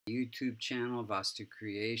YouTube channel, Vastu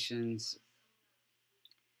Creations.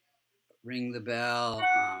 Ring the bell.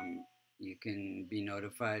 You can be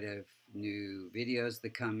notified of new videos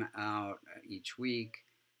that come out each week.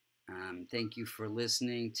 Thank you for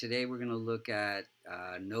listening. Today we're going to look at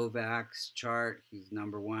Novak's chart. He's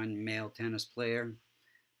 #1 male tennis player.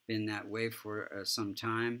 Been that way for some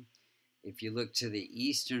time. If you look to the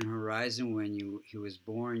eastern horizon when he was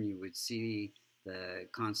born, you would see the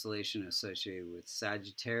constellation associated with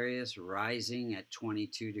Sagittarius rising at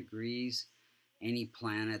 22 degrees. Any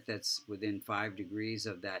planet that's within 5 degrees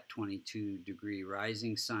of that 22-degree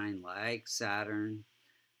rising sign, like Saturn,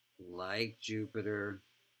 like Jupiter,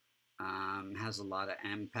 has a lot of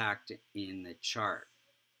impact in the chart.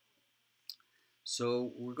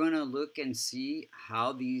 So we're going to look and see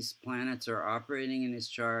how these planets are operating in his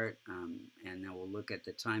chart, and then we'll look at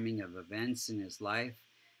the timing of events in his life,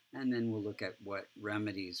 and then we'll look at what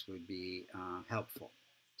remedies would be helpful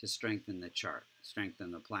to strengthen the chart,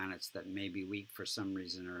 strengthen the planets that may be weak for some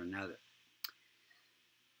reason or another.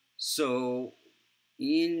 So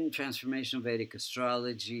in transformational Vedic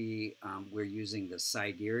astrology, we're using the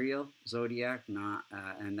sidereal zodiac,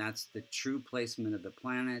 and that's the true placement of the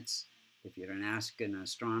planets. If you're going to ask an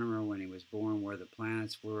astronomer when he was born where the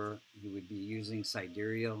planets were, he would be using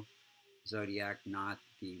sidereal zodiac, not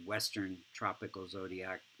the Western tropical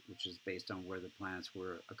zodiac, which is based on where the planets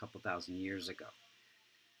were a couple thousand years ago.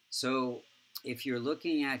 So if you're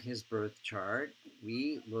looking at his birth chart,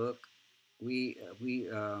 the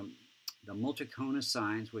multicona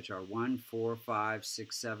signs, which are 1, 4, 5,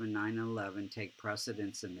 6, 7, 9, and 11, take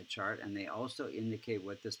precedence in the chart, and they also indicate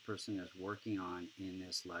what this person is working on in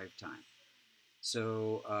this lifetime.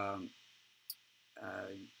 So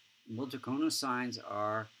multicona signs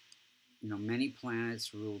are, many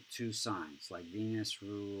planets rule 2 signs, like Venus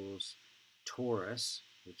rules Taurus,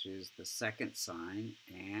 which is the 2nd sign,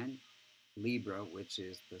 and Libra, which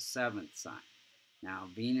is the 7th sign. Now,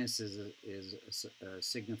 Venus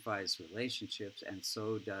signifies relationships, and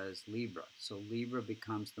so does Libra. So Libra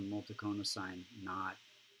becomes the multicona sign, not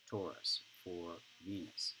Taurus, for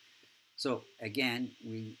Venus. So again,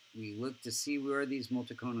 we look to see where these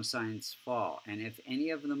multicona signs fall. And if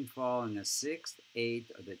any of them fall in the 6th,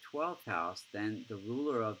 8th, or the 12th house, then the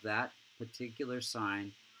ruler of that particular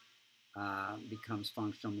sign becomes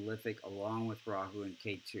functional malefic along with Rahu and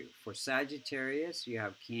Ketu. For Sagittarius, you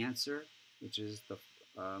have Cancer, which is the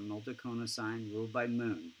multicona sign ruled by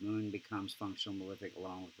Moon. Moon becomes functional malefic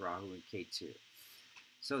along with Rahu and Ketu.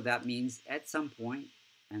 So that means at some point,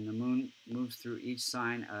 and the Moon moves through each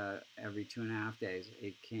sign every 2.5 days,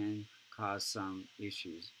 it can cause some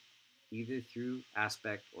issues, either through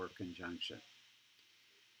aspect or conjunction.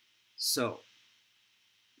 So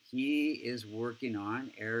he is working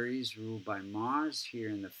on Aries ruled by Mars here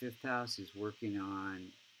in the 5th house. He's working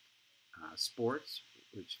on sports,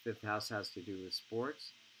 which 5th house has to do with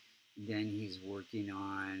sports. Then he's working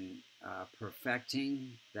on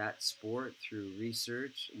perfecting that sport through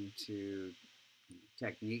research into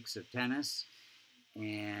techniques of tennis,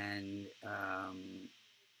 and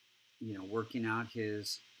working out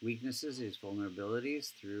his weaknesses, his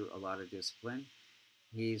vulnerabilities through a lot of discipline.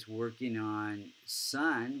 He's working on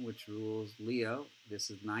Sun, which rules Leo. This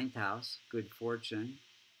is 9th house, good fortune,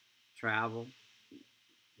 travel,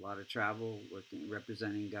 a lot of travel,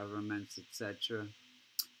 representing governments, etc.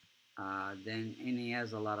 And he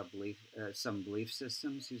has a lot of some belief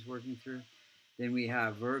systems he's working through. Then we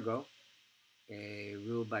have Virgo,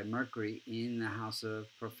 ruled by Mercury in the house of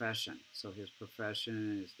profession. So his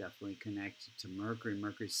profession is definitely connected to Mercury.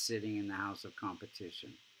 Mercury's sitting in the house of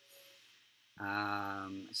competition,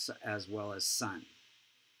 as well as Sun.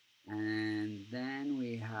 And then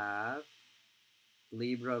we have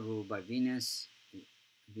Libra ruled by Venus.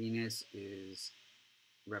 Venus is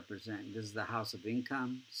this is the house of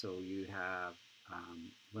income, so you have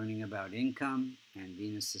learning about income, and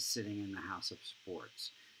Venus is sitting in the house of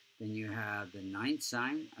sports. Then you have the 9th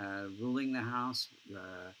sign ruling the house,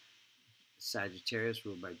 Sagittarius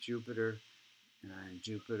ruled by Jupiter, and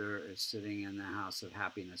Jupiter is sitting in the house of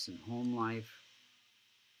happiness and home life.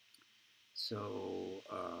 So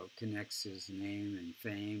connects his name and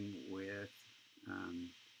fame with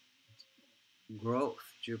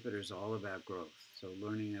growth. Jupiter's all about growth. So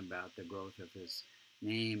learning about the growth of his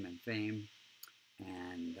name and fame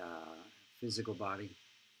and physical body.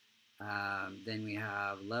 Then we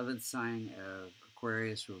have 11th sign of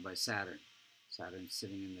Aquarius ruled by Saturn. Saturn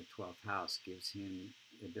sitting in the 12th house gives him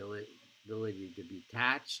the ability to be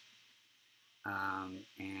detached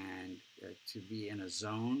and to be in a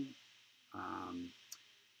zone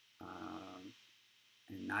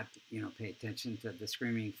and not, pay attention to the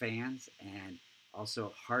screaming fans, and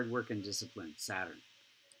Also, hard work and discipline, Saturn.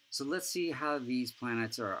 So let's see how these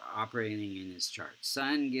planets are operating in his chart.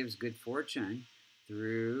 Sun gives good fortune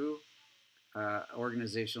through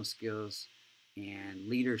organizational skills and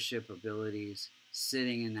leadership abilities,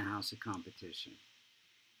 sitting in the house of competition,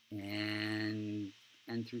 and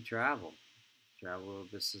through travel. Travel.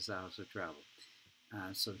 This is the house of travel.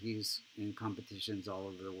 So he's in competitions all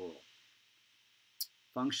over the world.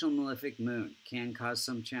 Functional malefic moon can cause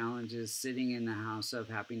some challenges, sitting in the house of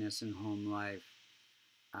happiness and home life.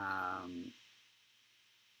 Um,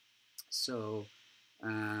 so,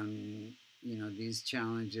 these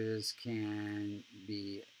challenges can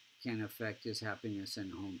affect his happiness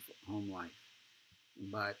and home life.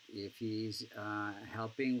 But if he's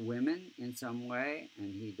helping women in some way,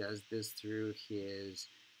 and he does this through his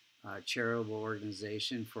charitable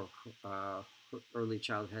organization for early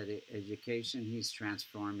childhood education, he's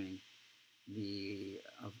transforming the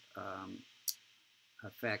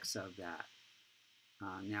effects of that.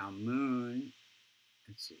 Now, moon,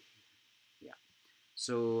 let's see, yeah.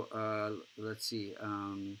 So let's see.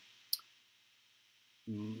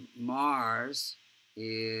 Mars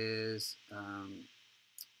is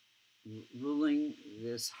ruling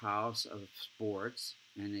this house of sports,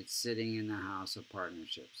 and it's sitting in the house of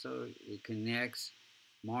partnership. So it connects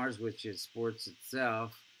Mars, which is sports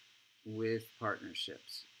itself, with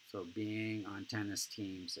partnerships. So being on tennis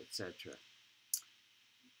teams, etc.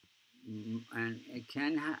 And it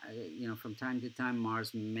can, from time to time,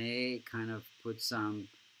 Mars may kind of put some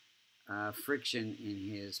friction in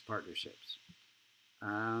his partnerships.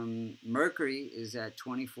 Mercury is at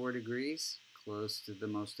 24 degrees, close to the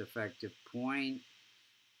most effective point,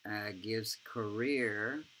 gives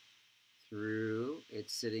career through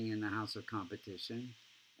it's sitting in the house of competition.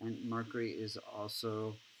 And Mercury is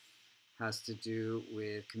also has to do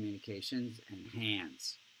with communications and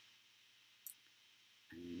hands.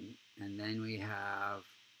 And then we have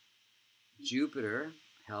Jupiter,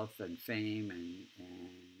 health and fame and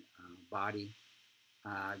body,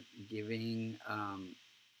 giving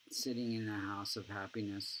sitting in the house of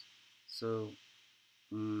happiness. So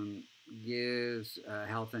gives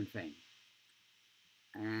health and fame.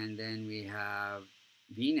 And then we have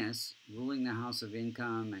Venus ruling the house of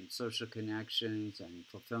income and social connections and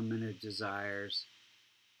fulfillment of desires,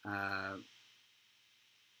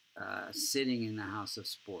 sitting in the house of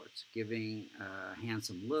sports, giving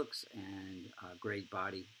handsome looks and a great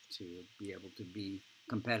body to be able to be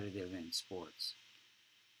competitive in sports.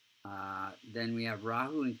 Then we have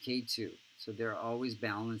Rahu and Ketu. So they're always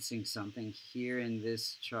balancing something here in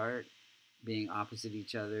this chart, being opposite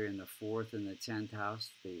each other in the 4th and the 10th house,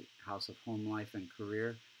 the house of home life and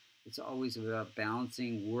career. It's always about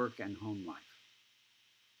balancing work and home life.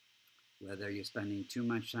 Whether you're spending too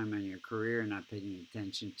much time on your career and not paying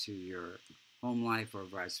attention to your home life or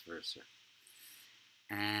vice versa.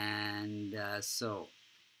 And so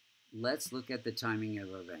let's look at the timing of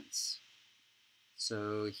events.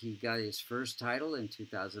 So he got his first title in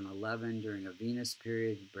 2011 during a Venus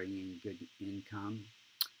period, bringing good income.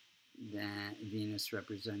 Then Venus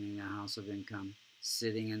representing the house of income,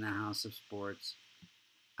 sitting in the house of sports.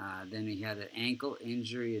 Then he had an ankle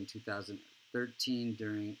injury in 2013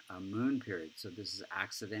 during a moon period. So this is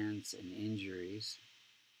accidents and injuries.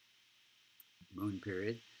 Moon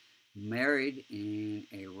period. Married in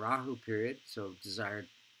a Rahu period, so desired,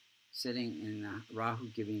 sitting in the Rahu,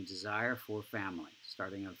 giving desire for family,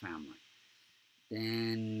 starting a family.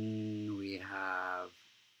 Then we have,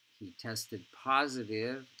 he tested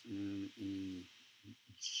positive in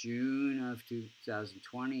June of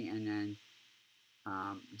 2020, and then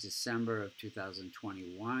December of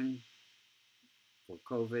 2021 for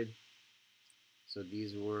COVID. So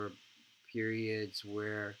these were periods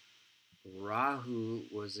where Rahu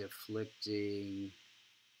was afflicting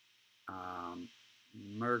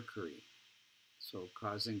Mercury, so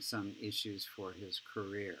causing some issues for his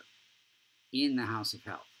career in the house of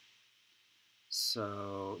health.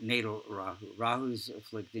 So natal Rahu. Rahu's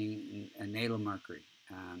afflicting a natal Mercury.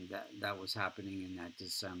 That was happening in that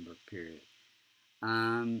December period.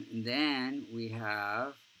 Then we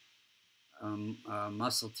have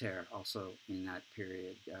muscle tear also in that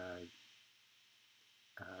period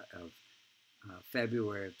of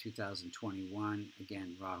February of 2021.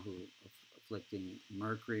 Again, Rahu afflicting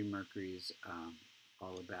Mercury. Mercury's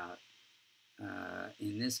all about,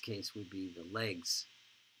 in this case, would be the legs.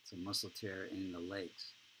 It's a muscle tear in the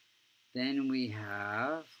legs. Then we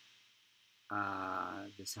have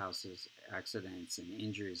this house's accidents and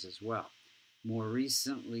injuries as well. More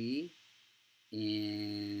recently,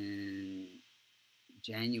 in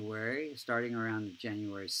January, starting around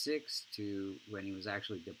January 6th to when he was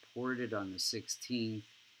actually deported on the 16th.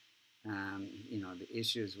 The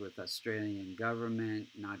issues with Australian government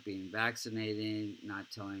not being vaccinated,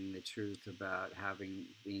 not telling the truth about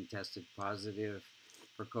being tested positive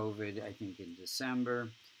for COVID, I think in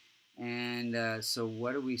December. And so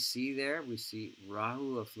what do we see there? We see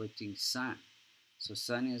Rahu afflicting Sun. So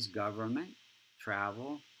Sun is government,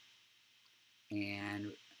 travel,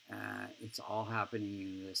 and it's all happening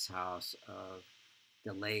in this house of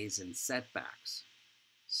delays and setbacks.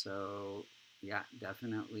 So yeah,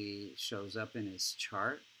 definitely shows up in his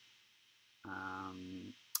chart.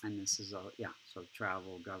 And this is all, yeah, so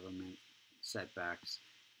travel, government, setbacks,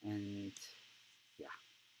 and yeah.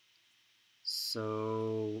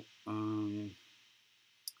 So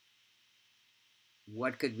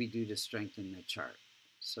what could we do to strengthen the chart?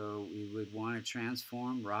 So we would want to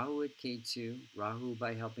transform Rahu at K2, Rahu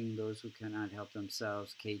by helping those who cannot help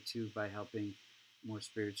themselves, K2 by helping more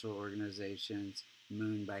spiritual organizations,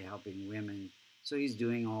 Moon by helping women. So he's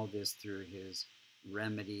doing all this through his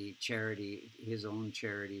remedy, charity, his own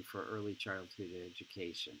charity for early childhood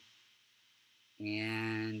education.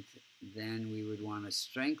 And then we would want to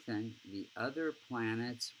strengthen the other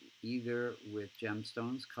planets either with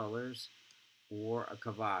gemstones, colors, or a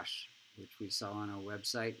kavash, which we saw on our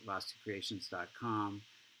website, vastucreations.com,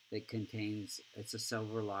 that contains, it's a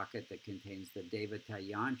silver locket that contains the Devata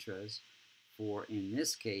yantras for, in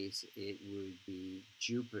this case, it would be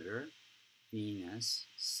Jupiter, Venus,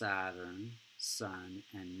 Saturn, Sun,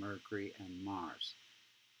 and Mercury, and Mars.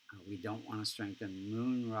 We don't want to strengthen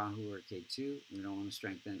Moon, Rahu, or K2. We don't want to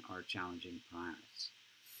strengthen our challenging planets.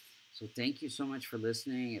 So thank you so much for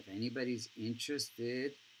listening. If anybody's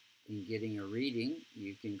interested in getting a reading,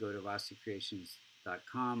 you can go to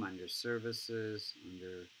vastucreations.com under services,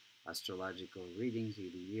 under astrological readings,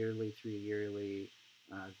 either yearly, 3 yearly,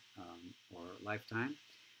 or lifetime.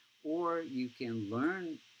 Or you can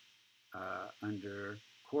learn under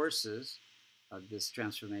courses of this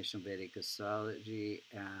transformational Vedic astrology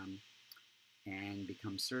and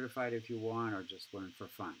become certified if you want, or just learn for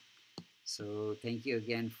fun. So thank you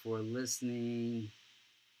again for listening.